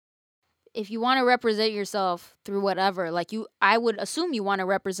if you want to represent yourself through whatever, I would assume you want to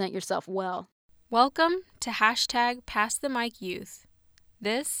represent yourself well. Welcome to hashtag Pass the Mic Youth.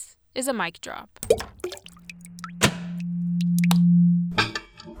 This is a mic drop.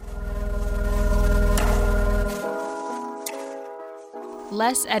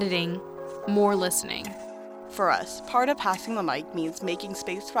 Less editing, more listening. For us, part of passing the mic means making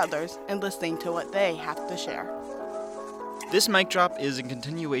space for others and listening to what they have to share. This mic drop is a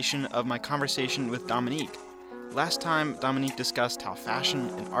continuation of my conversation with Dominique. Last time, Dominique discussed how fashion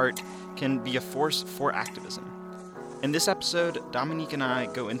and art can be a force for activism. In this episode, Dominique and I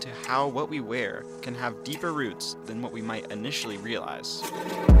go into how what we wear can have deeper roots than what we might initially realize.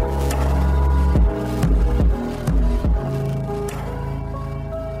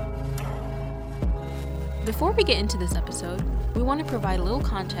 Before we get into this episode, we want to provide a little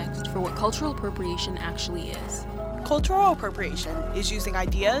context for what cultural appropriation actually is. Cultural appropriation is using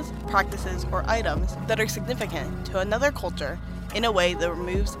ideas, practices, or items that are significant to another culture in a way that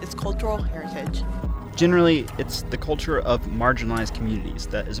removes its cultural heritage. Generally, it's the culture of marginalized communities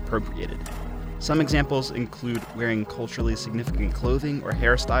that is appropriated. Some examples include wearing culturally significant clothing or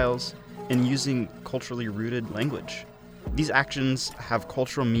hairstyles and using culturally rooted language. These actions have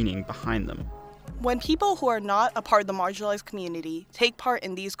cultural meaning behind them. When people who are not a part of the marginalized community take part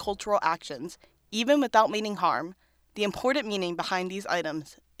in these cultural actions, even without meaning harm, the important meaning behind these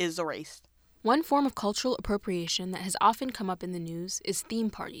items is erased. One form of cultural appropriation that has often come up in the news is theme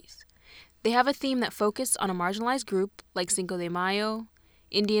parties. They have a theme that focuses on a marginalized group like Cinco de Mayo,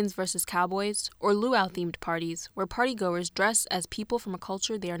 Indians versus Cowboys, or luau-themed parties where partygoers dress as people from a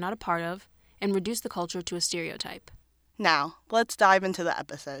culture they are not a part of and reduce the culture to a stereotype. Now, let's dive into the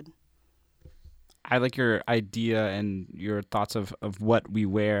episode. I like your idea and your thoughts of what we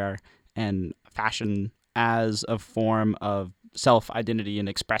wear and fashion as a form of self-identity and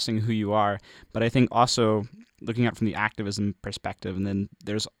expressing who you are. But I think also looking at it from the activism perspective, and then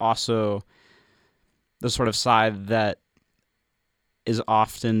there's also the sort of side that is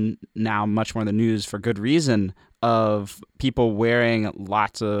often now much more in the news for good reason of people wearing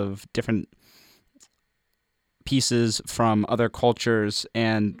lots of different pieces from other cultures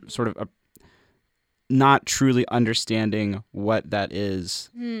and sort of not truly understanding what that is.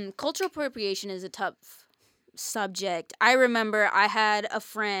 Cultural appropriation is a tough subject. I remember I had a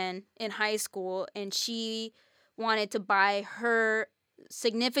friend in high school and she wanted to buy her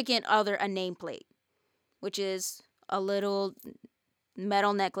significant other a nameplate, which is a little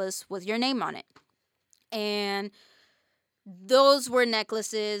metal necklace with your name on it. And those were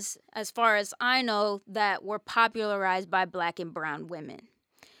necklaces, as far as I know, that were popularized by Black and brown women.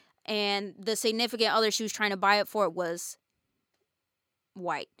 And the significant other she was trying to buy it for was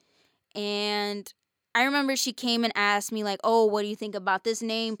white. And I remember she came and asked me, like, oh, what do you think about this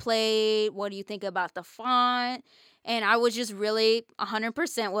nameplate? What do you think about the font? And I was just really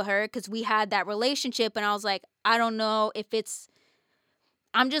 100% with her because we had that relationship. And I was like, I don't know if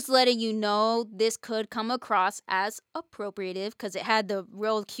I'm just letting you know this could come across as appropriative because it had the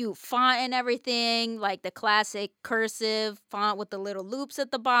real cute font and everything, like the classic cursive font with the little loops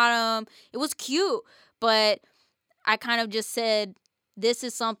at the bottom. It was cute, but I kind of just said, this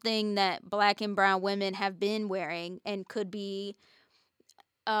is something that Black and brown women have been wearing and could be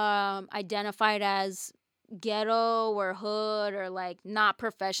identified as ghetto or hood or like not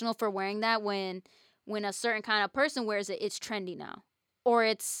professional for wearing that when a certain kind of person wears it, it's trendy now. Or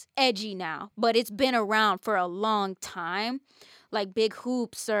it's edgy now, but it's been around for a long time. Like big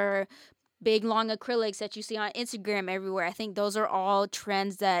hoops or big long acrylics that you see on Instagram everywhere. I think those are all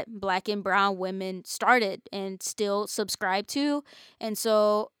trends that Black and brown women started and still subscribe to. And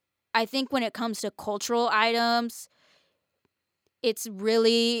so I think when it comes to cultural items, it's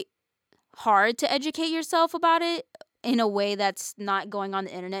really hard to educate yourself about it in a way that's not going on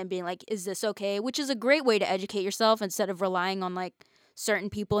the internet and being like, is this okay? Which is a great way to educate yourself instead of relying on like certain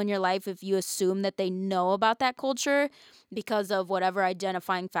people in your life if you assume that they know about that culture because of whatever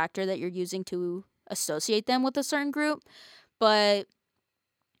identifying factor that you're using to associate them with a certain group. But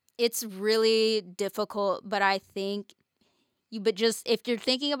it's really difficult. But I think if you're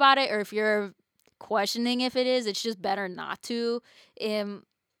thinking about it or if you're questioning if it is, it's just better not to.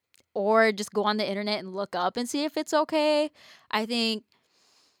 Or just go on the internet and look up and see if it's okay. I think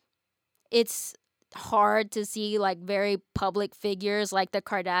it's hard to see like very public figures like the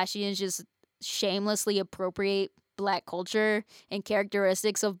Kardashians just shamelessly appropriate Black culture and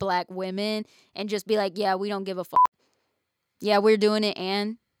characteristics of Black women and just be like, yeah, we don't give a fuck. Yeah, we're doing it,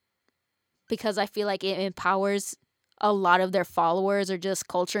 and because I feel like it empowers a lot of their followers or just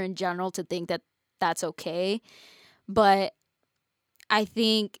culture in general to think that that's okay. But I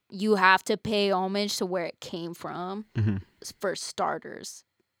think you have to pay homage to where it came from for starters.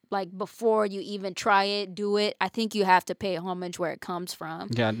 Like, before you even try it, do it, I think you have to pay homage where it comes from.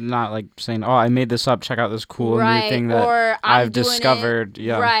 Yeah, not like saying, "Oh, I made this up. Check out this cool right. new thing that or I've discovered."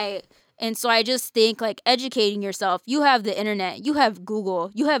 Yeah, right. And so I just think, like, educating yourself. You have the internet. You have Google.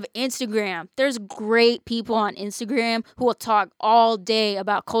 You have Instagram. There's great people on Instagram who will talk all day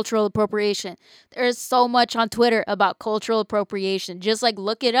about cultural appropriation. There's so much on Twitter about cultural appropriation. Just, like,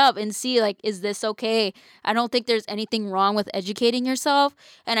 look it up and see, like, is this okay? I don't think there's anything wrong with educating yourself.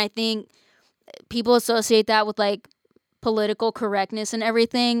 And I think people associate that with, like, political correctness and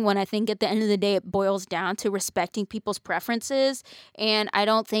everything, when I think at the end of the day it boils down to respecting people's preferences. And I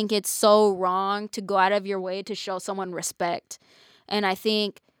don't think it's so wrong to go out of your way to show someone respect. And I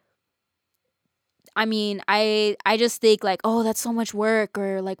think, I mean, I just think, like, oh, that's so much work,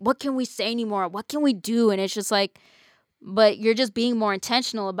 or like, what can we say anymore? What can we do? And it's just like, but you're just being more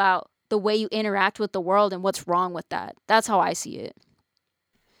intentional about the way you interact with the world and what's wrong with that. That's how I see it.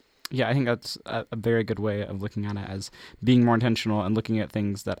 Yeah, I think that's a very good way of looking at it, as being more intentional and looking at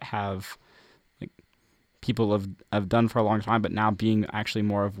things that have, like, people have done for a long time, but now being actually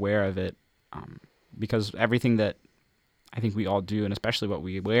more aware of it, because everything that I think we all do, and especially what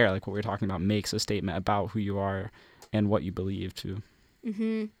we wear, like what we're talking about, makes a statement about who you are and what you believe too.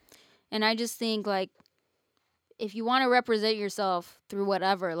 And I just think, like, if you want to represent yourself through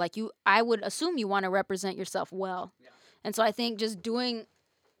whatever, like, I would assume you want to represent yourself well. Yeah. And so I think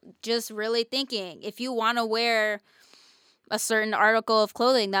just really thinking, if you want to wear a certain article of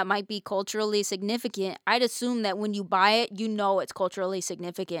clothing that might be culturally significant, I'd assume that when you buy it, you know it's culturally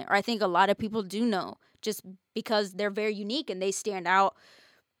significant. Or I think a lot of people do know, just because they're very unique and they stand out.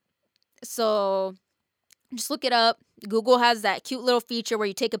 So just look it up. Google has that cute little feature where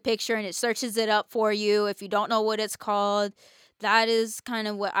you take a picture and it searches it up for you if you don't know what it's called. That is kind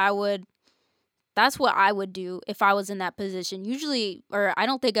of that's what I would do if I was in that position. Usually, or I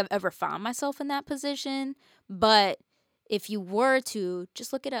don't think I've ever found myself in that position, but if you were to,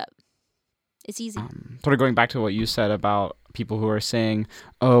 just look it up. It's easy. Sort of going back to what you said about people who are saying,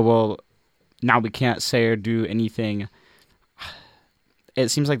 oh, well, now we can't say or do anything. It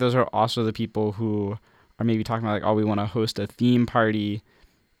seems like those are also the people who are maybe talking about, like, oh, we want to host a theme party.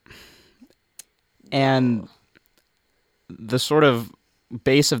 And the sort of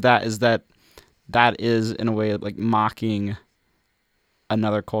base of that is that is, in a way, like, mocking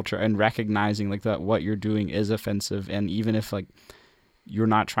another culture and recognizing, like, that what you're doing is offensive. And even if, like, you're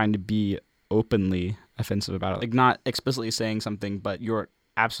not trying to be openly offensive about it, like, not explicitly saying something, but you're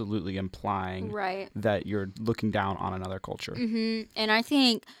absolutely implying that you're looking down on another culture. And I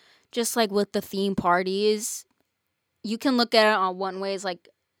think, just like with the theme parties, you can look at it on one way as, like,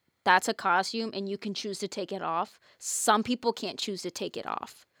 that's a costume and you can choose to take it off. Some people can't choose to take it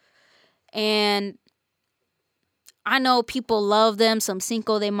off. And I know people love them some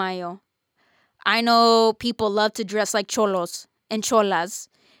Cinco de Mayo. I know people love to dress like cholos and cholas.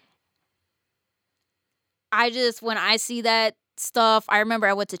 When I see that stuff, I remember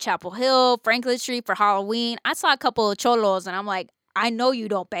I went to Chapel Hill, Franklin Street for Halloween. I saw a couple of cholos and I'm like, I know you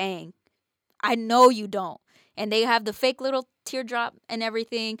don't bang. I know you don't. And they have the fake little teardrop and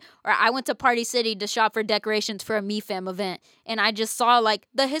everything. Or I went to Party City to shop for decorations for a MeFam event, and I just saw, like,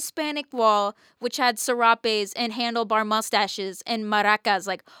 the Hispanic wall, which had serapes and handlebar mustaches and maracas,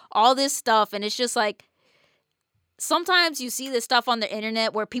 like, all this stuff. And it's just like, sometimes you see this stuff on the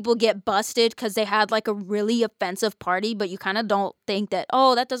internet where people get busted because they had, like, a really offensive party, but you kind of don't think that,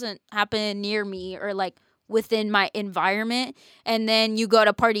 oh, that doesn't happen near me, or, like, within my environment. And then you go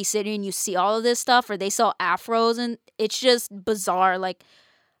to Party City and you see all of this stuff, or they sell afros, and it's just bizarre. Like,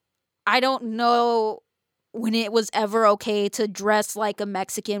 I don't know when it was ever okay to dress like a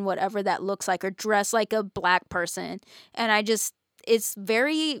Mexican, whatever that looks like, or dress like a black person. And it's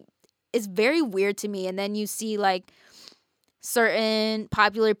very weird to me. And then you see, like, certain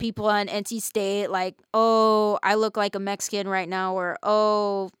popular people on NC State, like, oh, I look like a Mexican right now, or,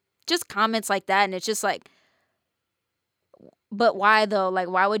 oh, just comments like that. And it's just like, but why though? Like,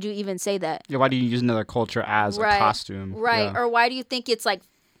 why would you even say that? Yeah, why do you use another culture as a costume? Right. Yeah. Or why do you think it's like,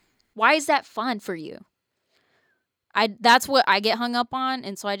 why is that fun for you? That's what I get hung up on.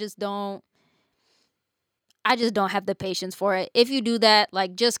 And so I just don't have the patience for it. If you do that,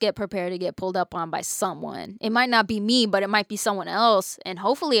 like, just get prepared to get pulled up on by someone. It might not be me, but it might be someone else. And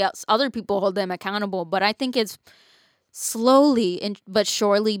hopefully other people hold them accountable. But I think it's slowly but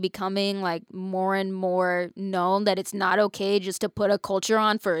surely becoming, like, more and more known that it's not okay just to put a culture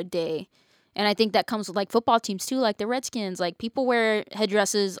on for a day. And I think that comes with, like, football teams too, like the Redskins. Like, people wear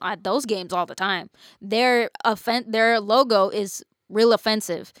headdresses at those games all the time. Their logo is real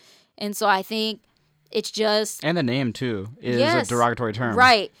offensive. And so I think it's just... And the name, too, is a derogatory term.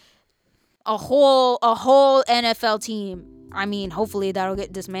 Right. A whole NFL team. I mean, hopefully that'll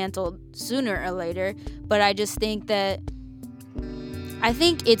get dismantled sooner or later. But I just think that... I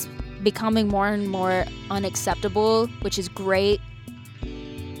think it's becoming more and more unacceptable, which is great.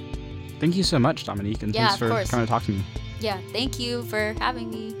 Thank you so much, Dominique, and thanks for coming to talk to me. Yeah, thank you for having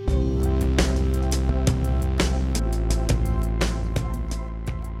me.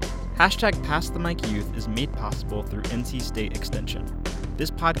 Hashtag Pass the Mic Youth is made possible through NC State Extension.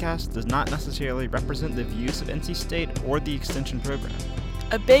 This podcast does not necessarily represent the views of NC State or the Extension program.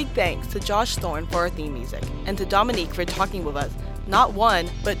 A big thanks to Josh Thorne for our theme music, and to Dominique for talking with us, not 1,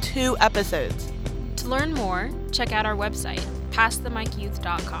 but 2 episodes. To learn more, check out our website,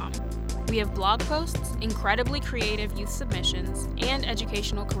 passthemicyouth.com. We have blog posts, incredibly creative youth submissions, and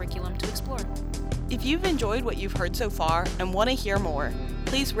educational curriculum to explore. If you've enjoyed what you've heard so far and want to hear more,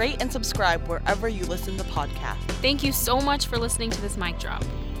 please rate and subscribe wherever you listen to podcasts. Thank you so much for listening to this mic drop.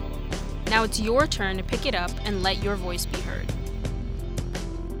 Now it's your turn to pick it up and let your voice be heard.